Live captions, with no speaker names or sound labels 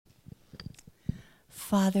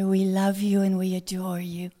Father, we love you and we adore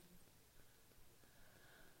you.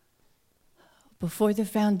 Before the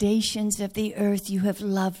foundations of the earth, you have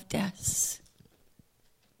loved us.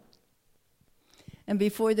 And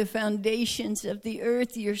before the foundations of the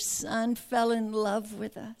earth, your Son fell in love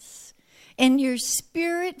with us. And your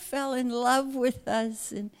Spirit fell in love with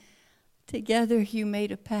us. And together you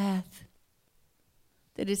made a path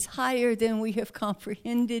that is higher than we have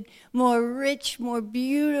comprehended, more rich, more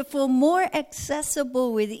beautiful, more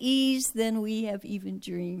accessible with ease than we have even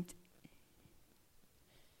dreamed.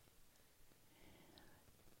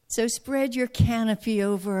 So spread your canopy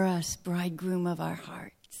over us, bridegroom of our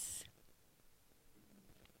hearts,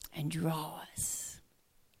 and draw us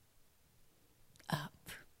up.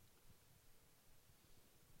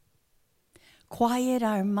 Quiet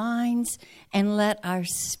our minds and let our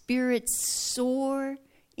spirits soar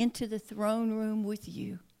into the throne room with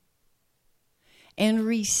you. And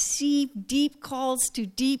receive deep calls to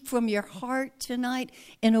deep from your heart tonight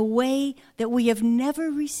in a way that we have never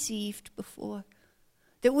received before.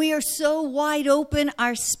 That we are so wide open,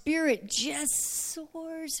 our spirit just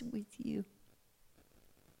soars with you.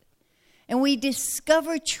 And we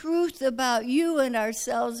discover truth about you and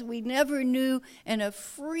ourselves we never knew, and a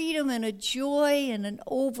freedom and a joy and an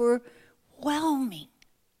overwhelming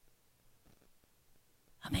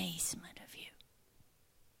amazement of you.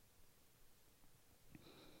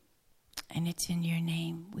 And it's in your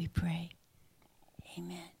name we pray.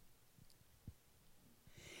 Amen.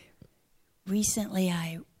 Recently,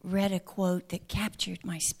 I read a quote that captured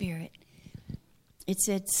my spirit. It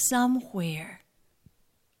said, somewhere,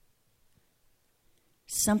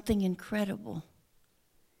 something incredible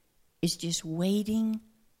is just waiting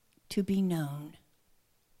to be known.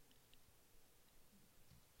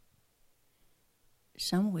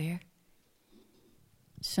 Somewhere,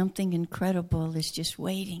 something incredible is just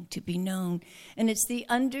waiting to be known. And it's the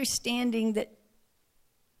understanding that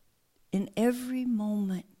in every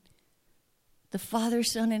moment, the Father,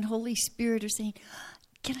 Son, and Holy Spirit are saying,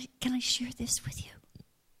 can I share this with you?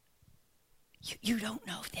 You don't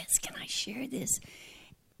know this. Can I share this?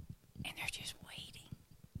 And they're just waiting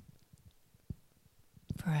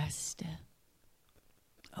for us to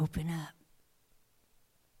open up.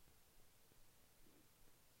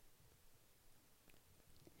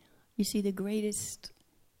 You see, the greatest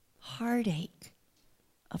heartache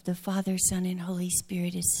of the Father, Son, and Holy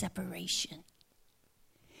Spirit is separation.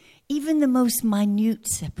 Even the most minute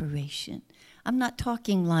separation. I'm not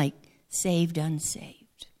talking like saved,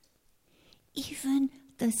 unsaved. Even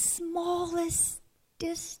the smallest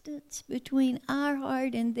distance between our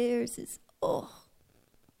heart and theirs is,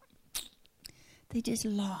 they just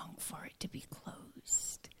long for it to be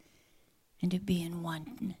closed and to be in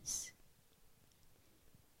oneness.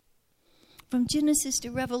 From Genesis to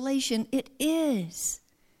Revelation, it is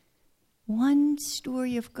one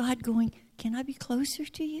story of God going, can I be closer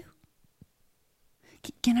to you?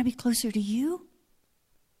 Can I be closer to you?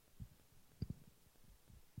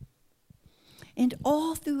 And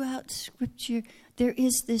all throughout Scripture, there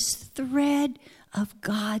is this thread of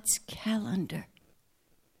God's calendar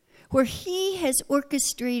where He has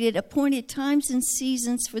orchestrated appointed times and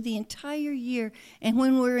seasons for the entire year. And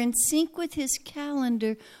when we're in sync with His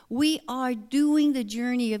calendar, we are doing the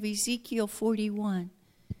journey of Ezekiel 41.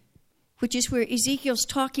 Which is where Ezekiel's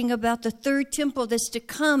talking about the third temple that's to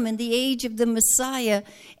come in the age of the Messiah.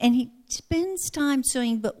 And he spends time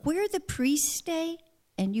saying, but where the priests stay,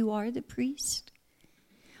 and you are the priest,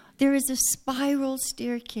 there is a spiral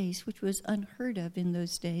staircase, which was unheard of in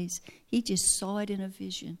those days. He just saw it in a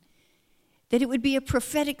vision. That it would be a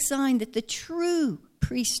prophetic sign that the true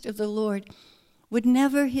priest of the Lord would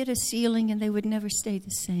never hit a ceiling and they would never stay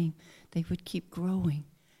the same. They would keep growing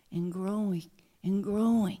and growing and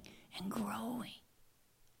growing and growing.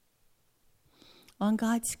 On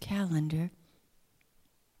God's calendar,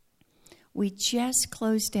 we just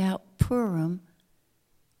closed out Purim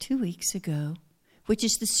 2 weeks ago, which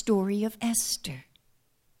is the story of Esther.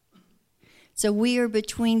 So we are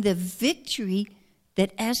between the victory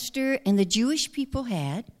that Esther and the Jewish people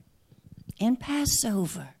had and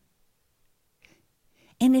Passover.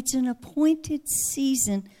 And it's an appointed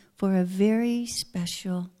season for a very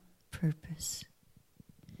special purpose.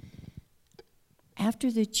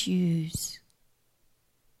 After the Jews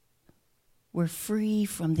were free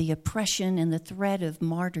from the oppression and the threat of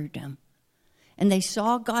martyrdom, and they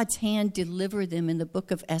saw God's hand deliver them in the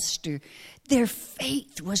book of Esther, their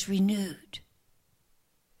faith was renewed.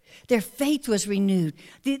 Their faith was renewed.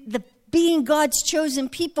 The being God's chosen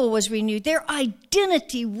people was renewed. Their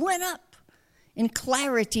identity went up in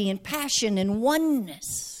clarity and passion and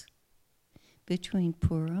oneness between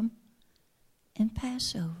Purim and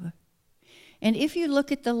Passover. And if you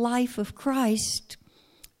look at the life of Christ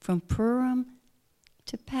from Purim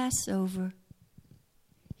to Passover,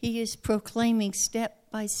 he is proclaiming step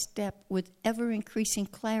by step with ever-increasing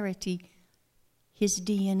clarity his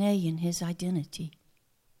DNA and his identity.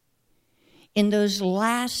 In those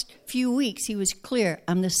last few weeks, he was clear,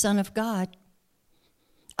 I'm the Son of God.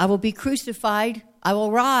 I will be crucified. I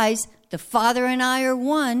will rise. The Father and I are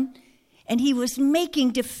one. And he was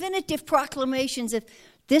making definitive proclamations of,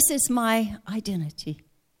 this is my identity.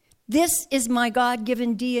 This is my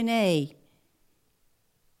God-given DNA.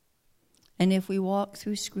 And if we walk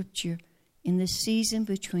through Scripture in the season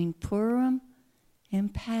between Purim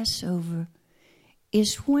and Passover,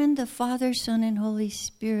 is when the Father, Son, and Holy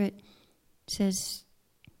Spirit says,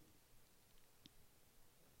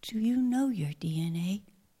 do you know your DNA?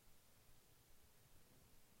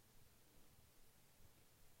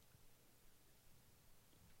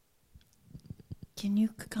 Can you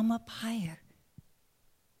come up higher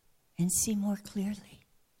and see more clearly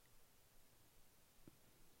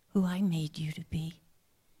who I made you to be?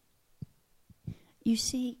 You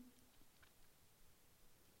see,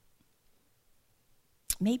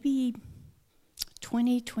 maybe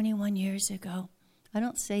 20, 21 years ago, I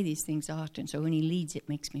don't say these things often, so when he leads, it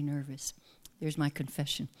makes me nervous. There's my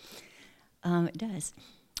confession. It does.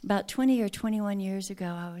 About 20 or 21 years ago,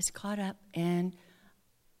 I was caught up, and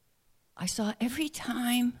I saw every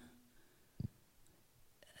time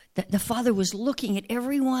that the Father was looking at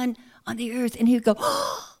everyone on the earth, and he would go,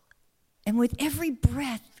 oh! And with every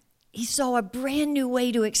breath, he saw a brand new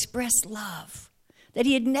way to express love, that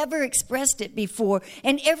he had never expressed it before.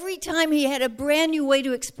 And every time he had a brand new way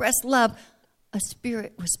to express love, a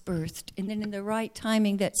spirit was birthed. And then in the right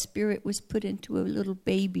timing, that spirit was put into a little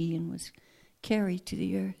baby and was carried to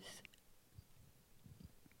the earth.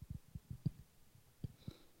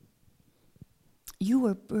 You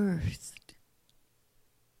were birthed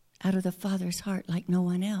out of the Father's heart like no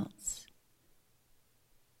one else.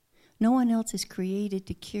 No one else is created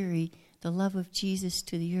to carry the love of Jesus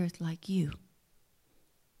to the earth like you.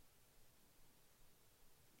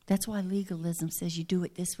 That's why legalism says you do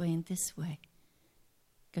it this way and this way.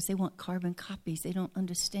 Because they want carbon copies. They don't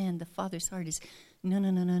understand the Father's heart is,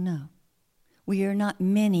 no. We are not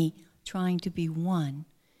many trying to be one.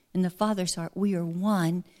 In the Father's heart, we are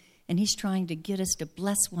one, and he's trying to get us to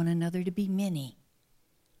bless one another to be many,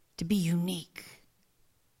 to be unique.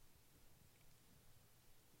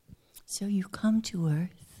 So you come to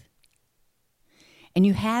earth, and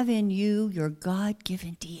you have in you your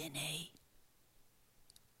God-given DNA,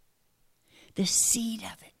 the seed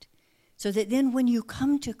of it, so that then when you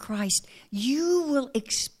come to Christ, you will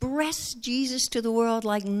express Jesus to the world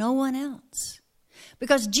like no one else.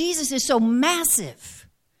 Because Jesus is so massive.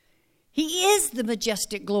 He is the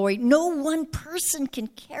majestic glory. No one person can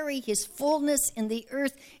carry his fullness in the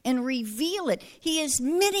earth and reveal it. He is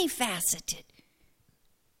many-faceted.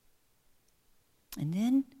 And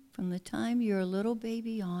then, from the time you're a little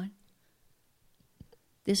baby on,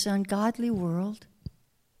 this ungodly world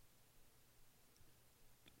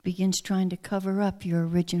begins trying to cover up your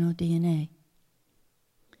original DNA.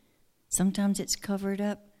 Sometimes it's covered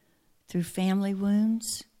up through family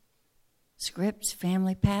wounds, scripts,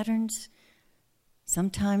 family patterns.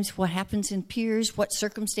 Sometimes what happens in peers, what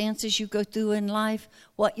circumstances you go through in life,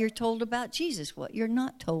 what you're told about Jesus, what you're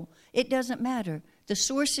not told. It doesn't matter. The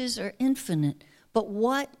sources are infinite. But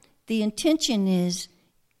what the intention is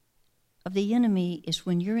of the enemy is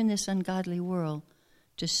when you're in this ungodly world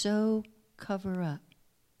to so cover up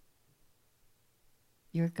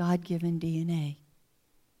your God-given DNA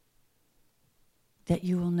that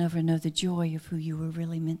you will never know the joy of who you were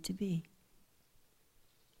really meant to be.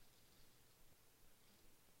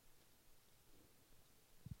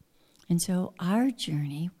 And so our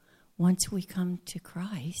journey, once we come to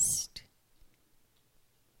Christ,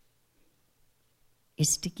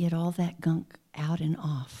 is to get all that gunk out and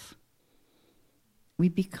off. We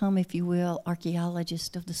become, if you will,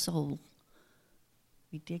 archaeologists of the soul.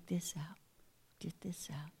 We dig this out, get this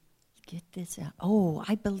out, get this out. Oh,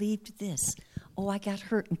 I believed this. Oh, I got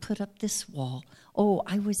hurt and put up this wall. Oh,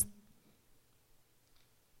 I was...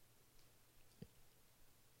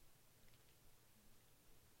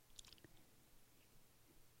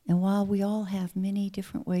 And while we all have many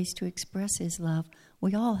different ways to express his love,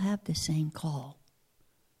 we all have the same call.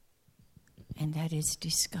 And that is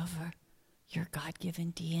discover your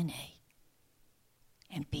God-given DNA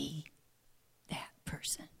and be that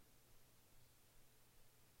person.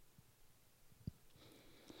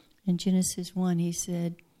 In Genesis 1, he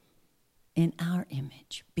said, in our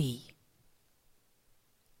image, be.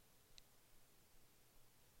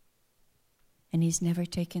 And He's never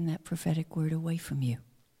taken that prophetic word away from you.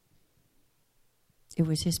 It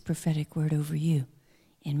was His prophetic word over you.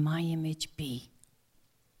 In my image be.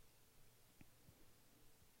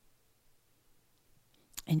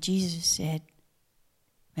 And Jesus said,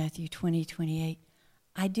 Matthew 20:28,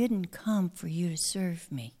 I didn't come for you to serve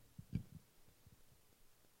me.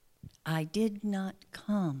 I did not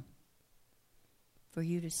come for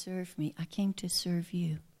you to serve me. I came to serve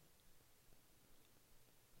you.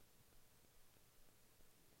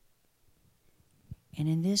 And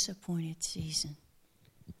in this appointed season,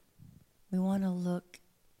 we want to look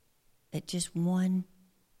at just one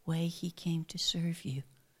way He came to serve you.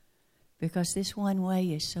 Because this one way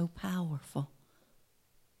is so powerful.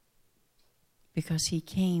 Because He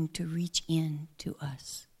came to reach in to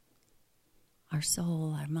us. Our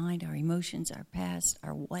soul, our mind, our emotions, our past,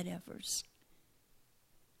 our whatevers.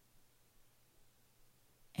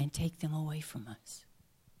 And take them away from us.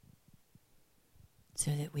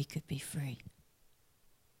 So that we could be free.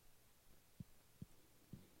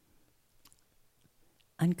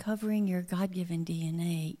 Uncovering your God-given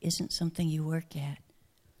DNA isn't something you work at.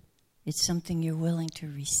 It's something you're willing to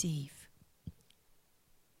receive.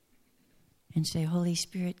 And say, Holy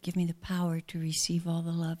Spirit, give me the power to receive all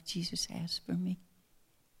the love Jesus has for me.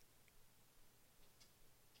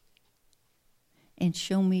 And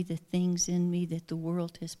show me the things in me that the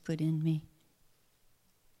world has put in me.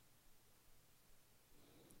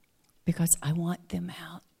 Because I want them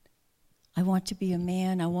out. I want to be a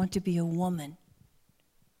man. I want to be a woman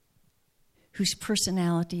whose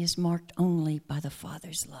personality is marked only by the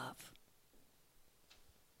Father's love.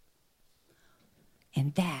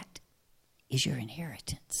 And that is your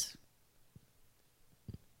inheritance.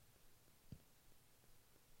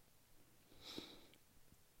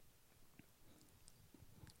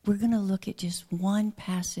 We're going to look at just one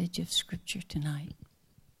passage of Scripture tonight.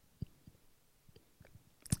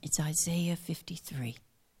 It's Isaiah 53.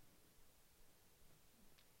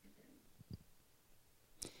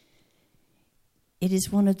 It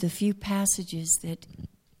is one of the few passages that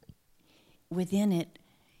within it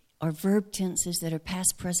are verb tenses that are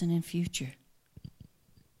past, present, and future.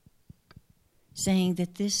 Saying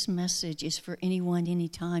that this message is for anyone,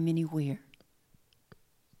 anytime, anywhere.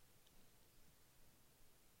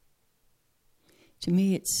 To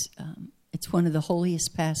me, it's one of the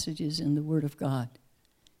holiest passages in the Word of God.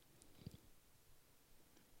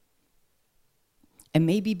 And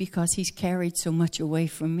maybe because He's carried so much away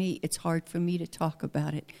from me, it's hard for me to talk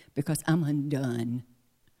about it because I'm undone.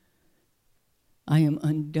 I am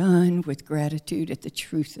undone with gratitude at the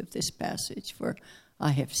truth of this passage, for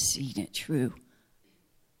I have seen it true.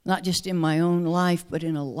 Not just in my own life, but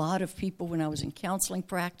in a lot of people when I was in counseling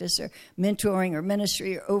practice or mentoring or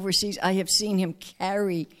ministry or overseas. I have seen Him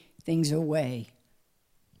carry things away.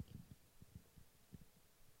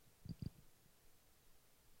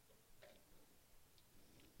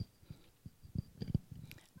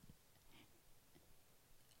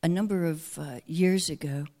 A number of years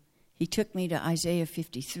ago, He took me to Isaiah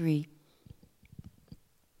 53,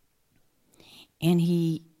 and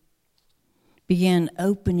He began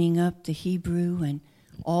opening up the Hebrew and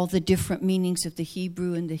all the different meanings of the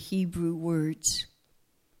Hebrew and the Hebrew words.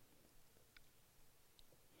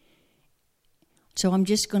 So I'm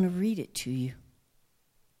just going to read it to you.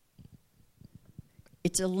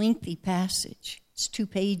 It's a lengthy passage. It's 2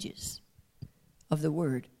 pages of the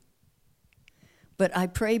word. But I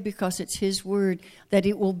pray, because it's His word, that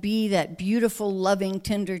it will be that beautiful, loving,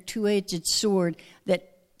 tender, 2-edged sword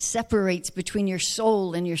that separates between your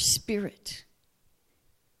soul and your spirit.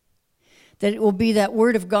 That it will be that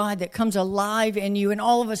word of God that comes alive in you, and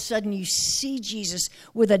all of a sudden you see Jesus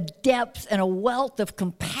with a depth and a wealth of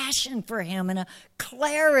compassion for Him and a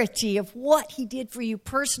clarity of what He did for you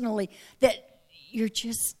personally, that you're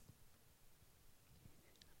just,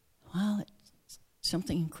 wow, it's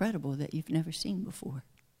something incredible that you've never seen before.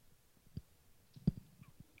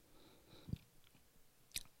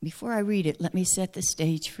 Before I read it, let me set the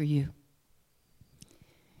stage for you.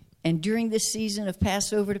 And during this season of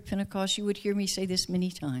Passover to Pentecost, you would hear me say this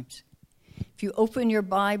many times. If you open your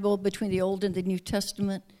Bible between the Old and the New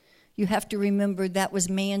Testament, you have to remember that was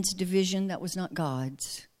man's division, that was not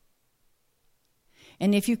God's.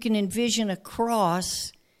 And if you can envision a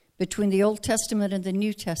cross between the Old Testament and the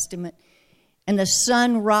New Testament, and the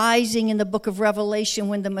sun rising in the book of Revelation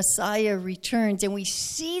when the Messiah returns, and we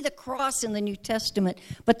see the cross in the New Testament,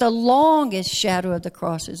 but the longest shadow of the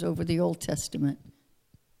cross is over the Old Testament.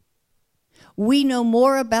 We know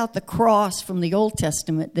more about the cross from the Old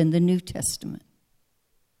Testament than the New Testament.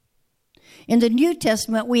 In the New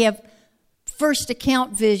Testament, we have first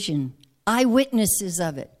account vision, eyewitnesses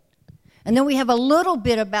of it. And then we have a little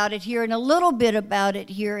bit about it here and a little bit about it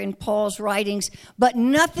here in Paul's writings, but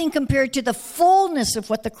nothing compared to the fullness of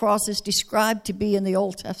what the cross is described to be in the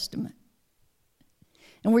Old Testament.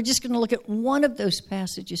 And we're just going to look at one of those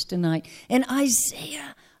passages tonight. In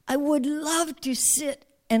Isaiah, I would love to sit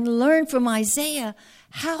and learn from Isaiah.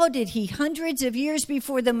 How did he, hundreds of years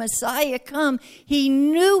before the Messiah come, he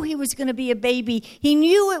knew he was going to be a baby. He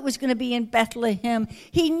knew it was going to be in Bethlehem.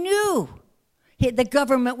 He knew the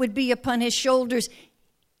government would be upon his shoulders.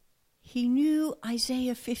 He knew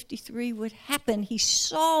Isaiah 53 would happen. He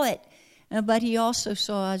saw it. But he also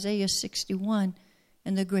saw Isaiah 61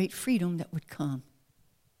 and the great freedom that would come.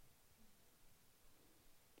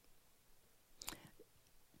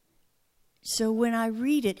 So when I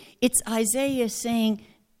read it, it's Isaiah saying,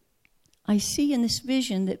 I see in this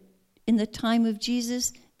vision that in the time of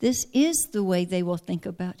Jesus, this is the way they will think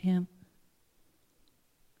about him.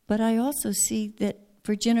 But I also see that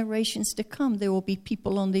for generations to come, there will be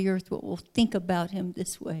people on the earth that will think about him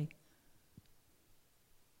this way.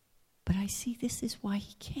 But I see this is why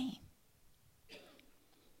he came.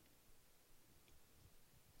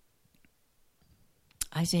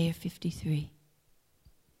 Isaiah 53.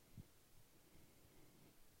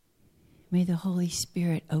 May the Holy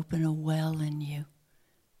Spirit open a well in you,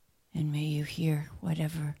 and may you hear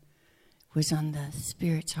whatever was on the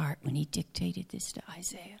Spirit's heart when he dictated this to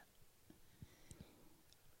Isaiah.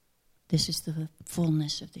 This is the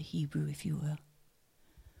fullness of the Hebrew, if you will.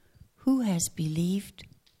 Who has believed,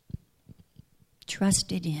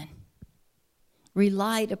 trusted in,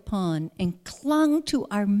 relied upon, and clung to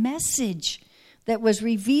our message that was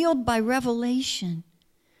revealed by revelation?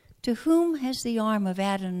 To whom has the arm of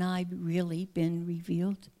Adonai really been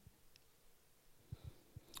revealed?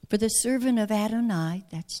 For the servant of Adonai,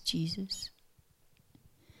 that's Jesus,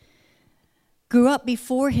 grew up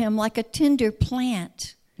before him like a tender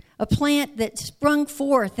plant, a plant that sprung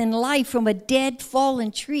forth in life from a dead,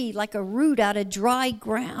 fallen tree, like a root out of dry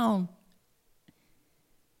ground.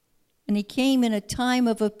 And he came in a time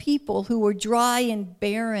of a people who were dry and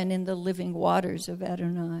barren in the living waters of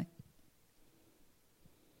Adonai.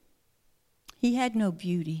 He had no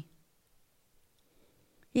beauty.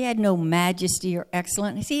 He had no majesty or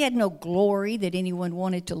excellence. He had no glory that anyone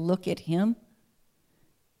wanted to look at him.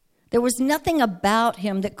 There was nothing about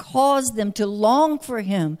him that caused them to long for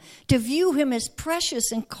him, to view him as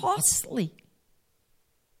precious and costly.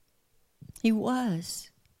 He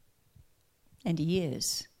was, and he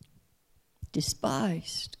is,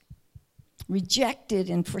 despised, rejected,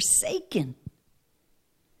 and forsaken,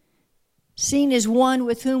 seen as one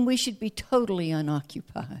with whom we should be totally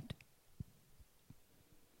unoccupied.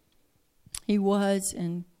 He was,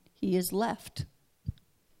 and he is left,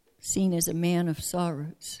 seen as a man of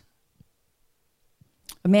sorrows,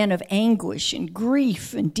 a man of anguish and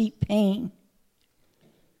grief and deep pain.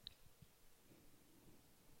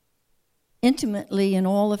 Intimately in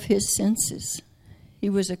all of his senses, he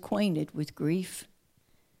was acquainted with grief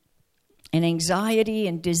and anxiety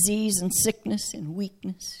and disease and sickness and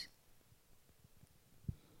weakness.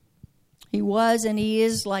 He was and he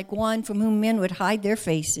is like one from whom men would hide their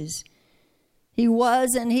faces. He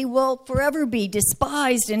was and he will forever be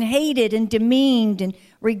despised and hated and demeaned and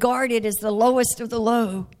regarded as the lowest of the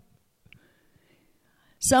low.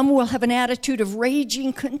 Some will have an attitude of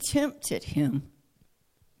raging contempt at him.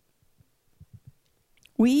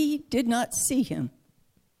 We did not see him.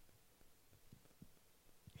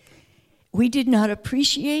 We did not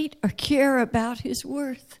appreciate or care about his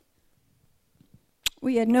worth.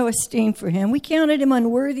 We had no esteem for him. We counted him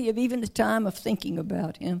unworthy of even the time of thinking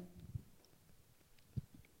about him.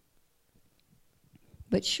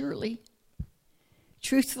 But surely,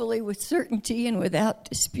 truthfully, with certainty and without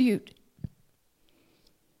dispute,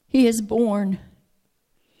 he is born.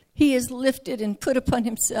 He is lifted and put upon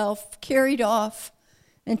himself, carried off,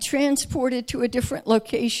 and transported to a different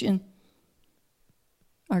location.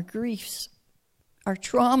 Our griefs, our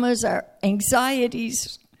traumas, our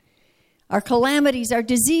anxieties, our calamities, our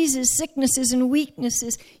diseases, sicknesses, and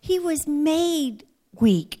weaknesses. He was made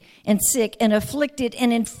weak and sick and afflicted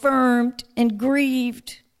and infirmed and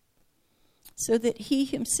grieved so that he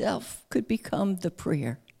himself could become the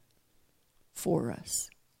prayer for us.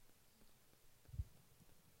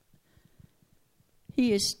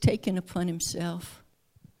 He is taken upon himself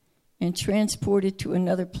and transported to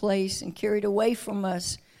another place and carried away from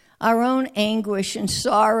us our own anguish and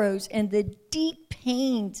sorrows and the deep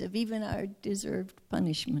pains of even our deserved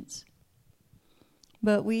punishments.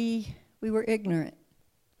 But we were ignorant.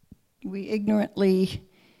 We ignorantly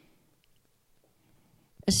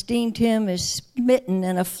esteemed him as smitten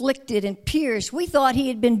and afflicted and pierced. We thought he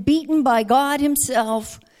had been beaten by God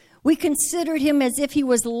himself. We considered him as if he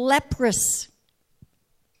was leprous.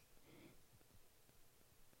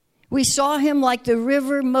 We saw him like the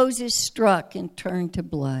river Moses struck and turned to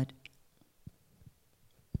blood.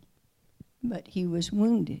 But he was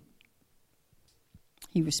wounded.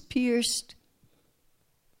 He was pierced.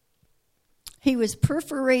 He was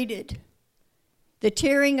perforated. The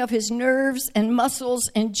tearing of his nerves and muscles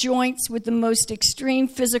and joints with the most extreme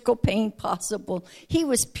physical pain possible. He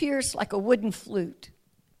was pierced like a wooden flute.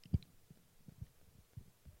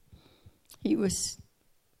 He was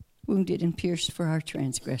wounded and pierced for our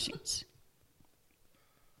transgressions,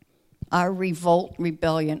 our revolt,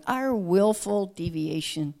 rebellion, our willful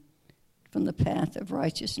deviation from the path of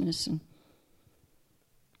righteousness, and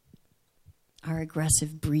our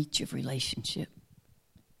aggressive breach of relationship.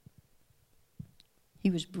 He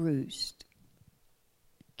was bruised,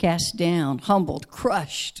 cast down, humbled,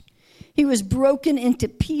 crushed. He was broken into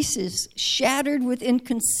pieces, shattered with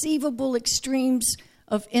inconceivable extremes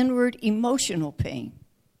of inward emotional pain.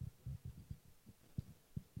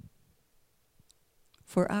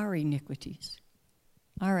 For our iniquities,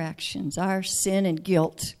 our actions, our sin and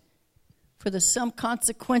guilt, for the sum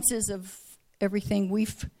consequences of everything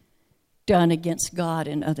we've done against God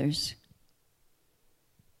and others.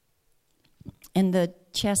 And the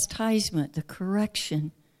chastisement, the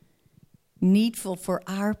correction, needful for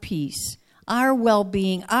our peace, our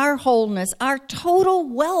well-being, our wholeness, our total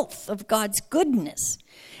wealth of God's goodness,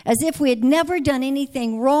 as if we had never done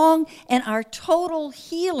anything wrong, and our total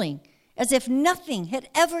healing, as if nothing had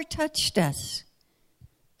ever touched us.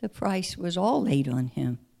 The price was all laid on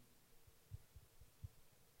him.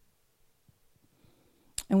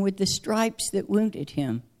 And with the stripes that wounded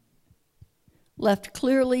him, left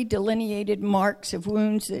clearly delineated marks of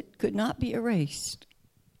wounds that could not be erased.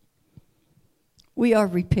 We are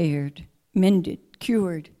repaired, mended,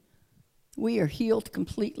 cured. We are healed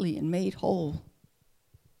completely and made whole.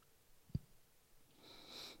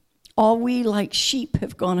 All we like sheep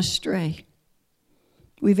have gone astray.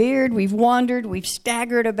 We've erred, we've wandered, we've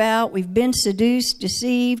staggered about, we've been seduced,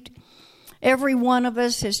 deceived. Every one of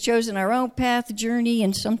us has chosen our own path, journey,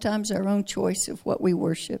 and sometimes our own choice of what we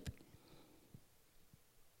worship.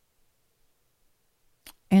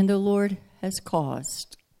 And the Lord has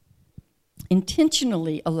caused,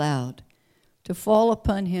 intentionally allowed, to fall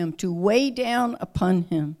upon him, to weigh down upon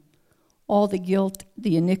him all the guilt,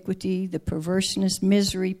 the iniquity, the perverseness,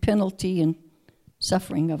 misery, penalty, and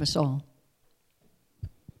suffering of us all.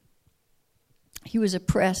 He was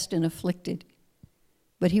oppressed and afflicted,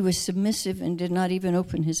 but he was submissive and did not even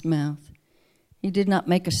open his mouth. He did not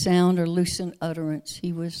make a sound or loosen utterance.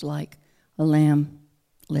 He was like a lamb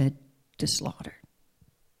led to slaughter.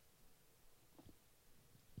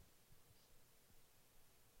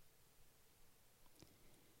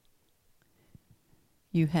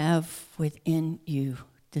 You have within you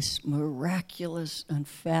this miraculous,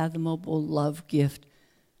 unfathomable love gift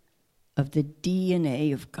of the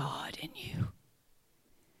DNA of God in you.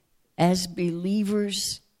 As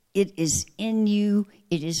believers, it is in you,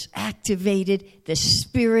 it is activated, the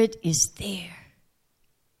Spirit is there.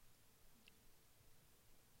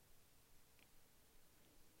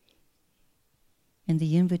 And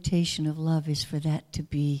the invitation of love is for that to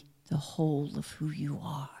be the whole of who you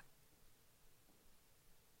are.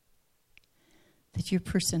 That your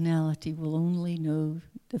personality will only know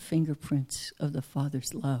the fingerprints of the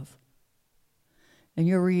Father's love. And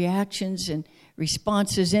your reactions and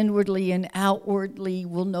responses inwardly and outwardly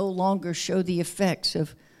will no longer show the effects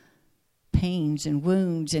of pains and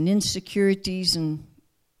wounds and insecurities. And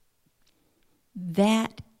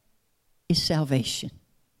that is salvation.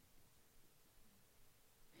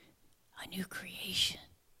 A new creation.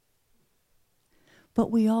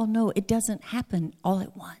 But we all know it doesn't happen all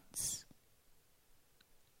at once.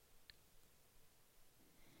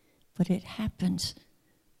 But it happens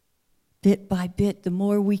bit by bit, the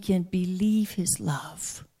more we can believe his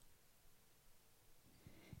love.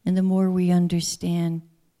 And the more we understand,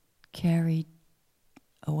 carried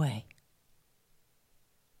away.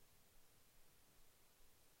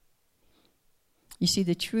 You see,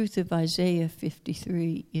 the truth of Isaiah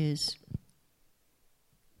 53 is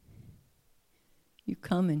you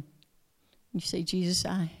come and you say, Jesus,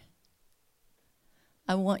 I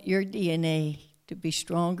want your DNA to be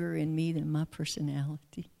stronger in me than my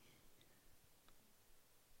personality.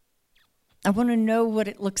 I want to know what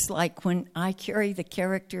it looks like when I carry the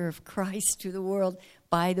character of Christ to the world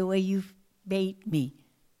by the way you've made me.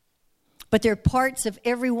 But there are parts of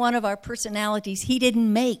every one of our personalities he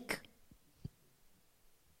didn't make.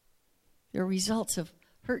 They're results of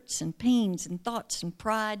hurts and pains and thoughts and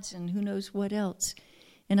prides and who knows what else.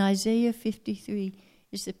 In Isaiah 53,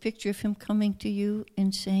 is the picture of him coming to you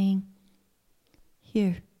and saying,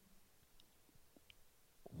 here,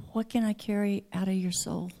 what can I carry out of your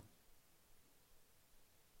soul?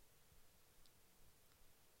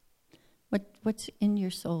 What's in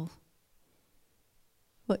your soul?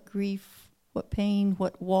 What grief, what pain,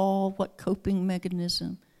 what wall, what coping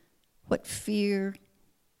mechanism, what fear,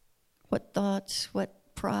 what thoughts,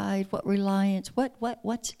 what pride, what reliance,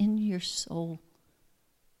 what's in your soul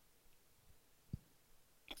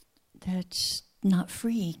that's not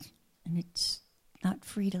free, and it's not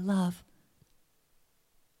free to love.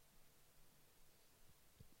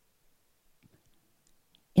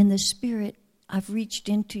 In the Spirit, I've reached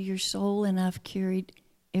into your soul and I've carried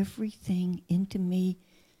everything into me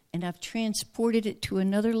and I've transported it to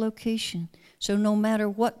another location. So no matter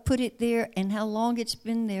what put it there and how long it's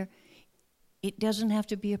been there, it doesn't have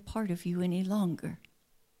to be a part of you any longer.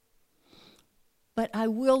 But I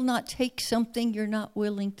will not take something you're not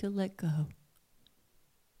willing to let go.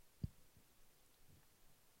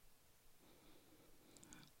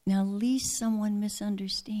 Now, lest someone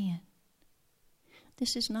misunderstand.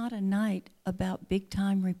 This is not a night about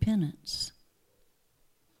big-time repentance.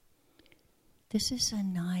 This is a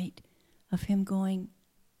night of him going,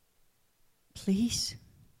 please,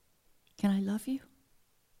 can I love you?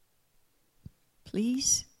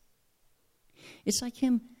 Please? It's like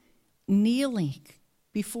him kneeling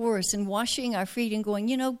before us and washing our feet and going,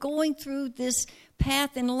 going through this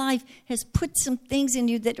path in life has put some things in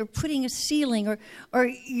you that are putting a ceiling, or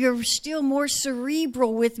you're still more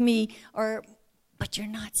cerebral with me, but you're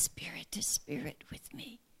not spirit to spirit with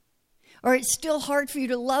me. Or it's still hard for you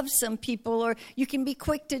to love some people, or you can be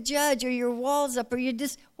quick to judge, or your wall's up, or you're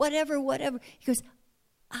just whatever. He goes,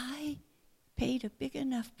 I paid a big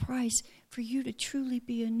enough price for you to truly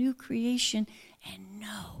be a new creation and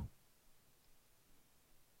know.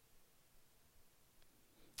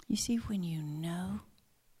 You see, when you know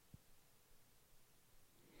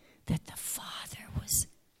that the Father was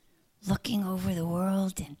looking over the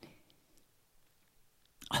world and,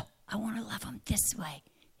 I want to love him this way.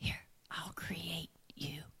 Here, I'll create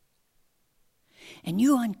you. And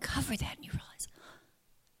you uncover that and you realize,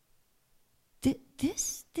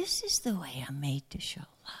 this is the way I'm made to show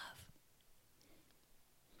love.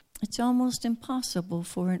 It's almost impossible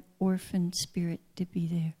for an orphan spirit to be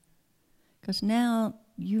there. Because now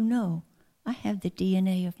I have the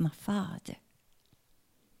DNA of my Father.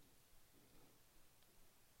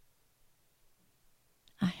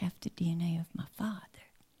 I have the DNA of my Father.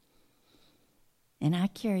 And I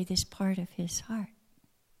carry this part of his heart.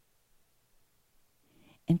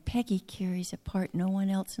 And Peggy carries a part no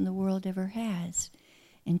one else in the world ever has.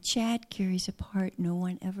 And Chad carries a part no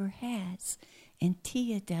one ever has. And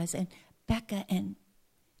Tia does. And Becca. And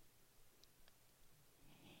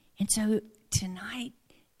so tonight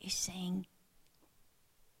is saying,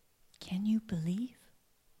 can you believe?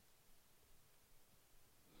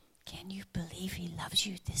 Can you believe he loves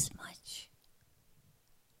you this much?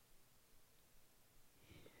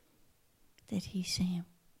 That he's saying,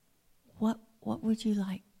 what would you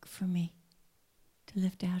like for me to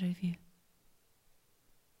lift out of you?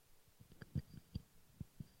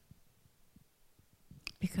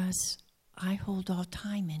 Because I hold all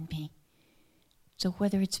time in me. So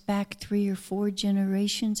whether it's back 3 or 4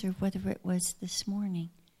 generations or whether it was this morning,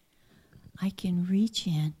 I can reach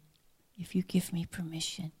in if you give me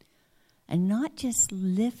permission and not just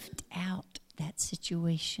lift out that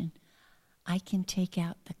situation. I can take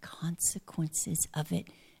out the consequences of it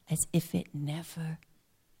as if it never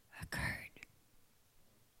occurred.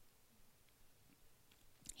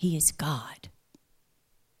 He is God.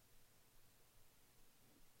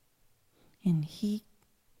 And he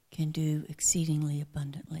can do exceedingly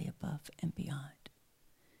abundantly above and beyond.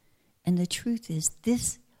 And the truth is,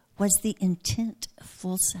 this was the intent of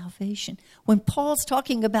full salvation. When Paul's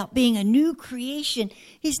talking about being a new creation,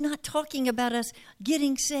 he's not talking about us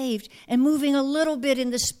getting saved and moving a little bit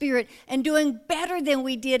in the Spirit and doing better than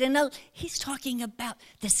we did. And he's talking about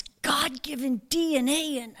this God-given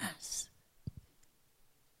DNA in us.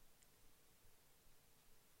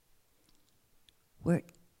 Where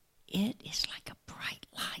it is like a bright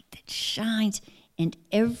light that shines, and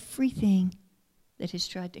everything that has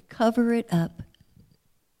tried to cover it up,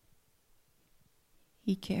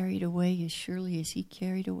 he carried away as surely as he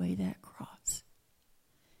carried away that cross.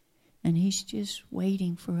 And he's just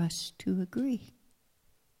waiting for us to agree.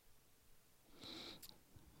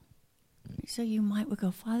 So you might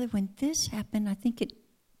go, Father, when this happened, I think it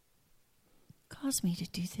caused me to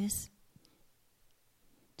do this.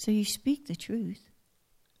 So you speak the truth.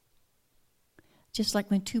 Just like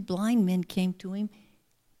when 2 blind men came to him,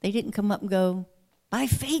 they didn't come up and go, By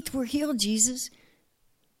faith we're healed, Jesus.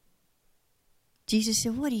 Jesus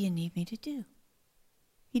said, what do you need me to do?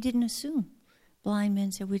 He didn't assume. Blind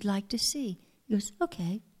men said, we'd like to see. He goes,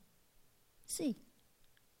 okay, see.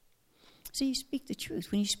 So you speak the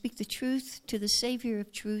truth. When you speak the truth to the Savior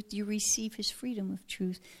of truth, you receive his freedom of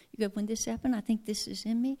truth. You go, when this happened, I think this is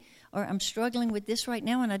in me. Or I'm struggling with this right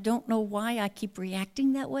now, and I don't know why I keep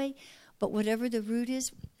reacting that way. But whatever the root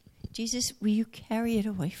is, Jesus, will you carry it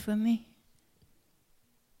away from me?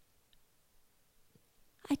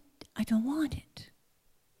 I don't want it.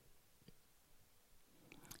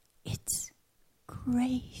 It's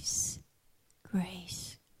grace,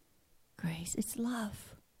 grace, grace. It's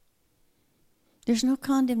love. There's no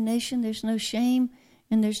condemnation, there's no shame,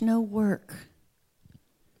 and there's no work.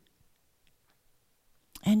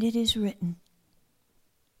 And it is written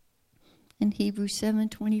in Hebrews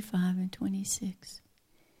 7:25 and 26.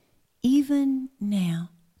 Even now,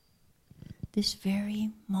 this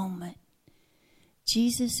very moment,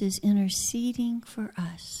 Jesus is interceding for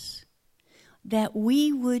us that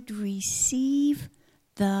we would receive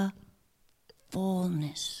the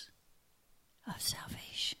fullness of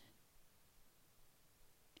salvation.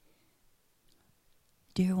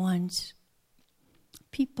 Dear ones,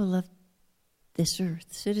 people of this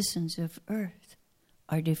earth, citizens of earth,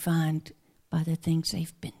 are defined by the things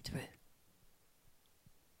they've been through.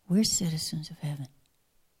 We're citizens of heaven.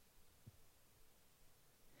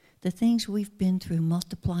 The things we've been through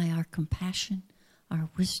multiply our compassion, our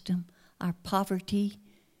wisdom, our poverty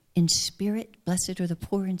in spirit. Blessed are the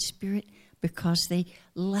poor in spirit, because they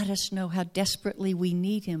let us know how desperately we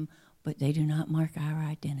need him, but they do not mark our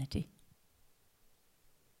identity.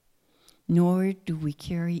 Nor do we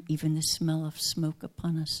carry even the smell of smoke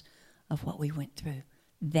upon us of what we went through.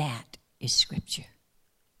 That is Scripture.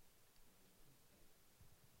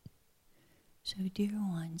 So, dear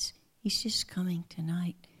ones, he's just coming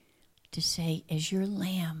tonight to say, as your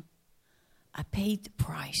lamb, I paid the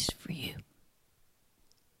price for you.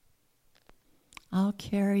 I'll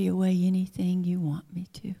carry away anything you want me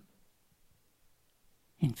to.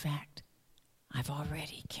 In fact, I've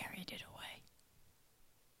already carried it away.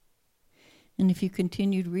 And if you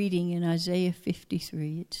continued reading in Isaiah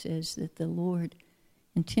 53, it says that the Lord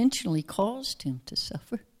intentionally caused him to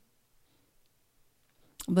suffer.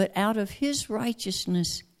 But out of his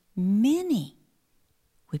righteousness, many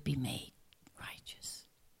would be made righteous.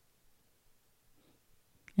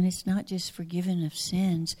 And it's not just forgiven of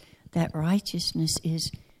sins. That righteousness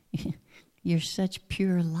is, you're such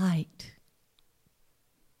pure light.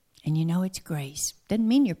 And you know it's grace. Doesn't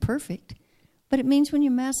mean you're perfect. But it means when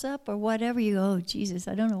you mess up or whatever, you go, oh, Jesus,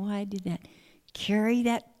 I don't know why I did that. Carry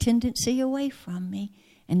that tendency away from me,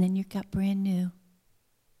 and then you got brand new.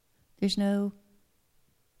 There's no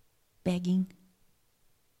begging.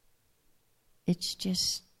 It's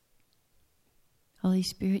just, Holy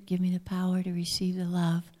Spirit, give me the power to receive the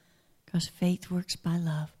love, because faith works by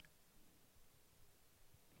love.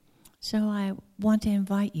 So I want to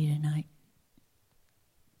invite you tonight.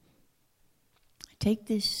 Take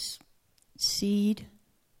this seed,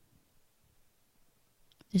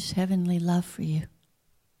 this heavenly love for you,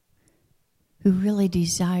 who really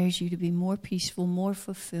desires you to be more peaceful, more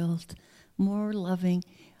fulfilled, more loving,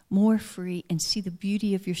 more free, and see the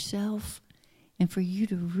beauty of yourself, and for you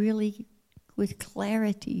to really, with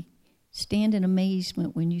clarity, stand in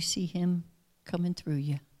amazement when you see him coming through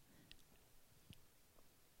you.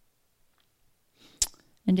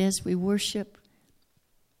 And as we worship,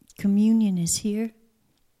 communion is here.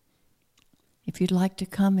 If you'd like to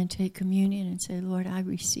come and take communion and say, Lord, I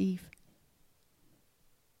receive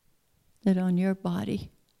that on your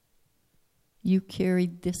body you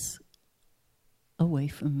carried this away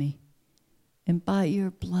from me. And by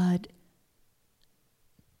your blood,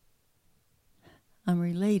 I'm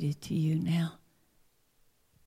related to you now.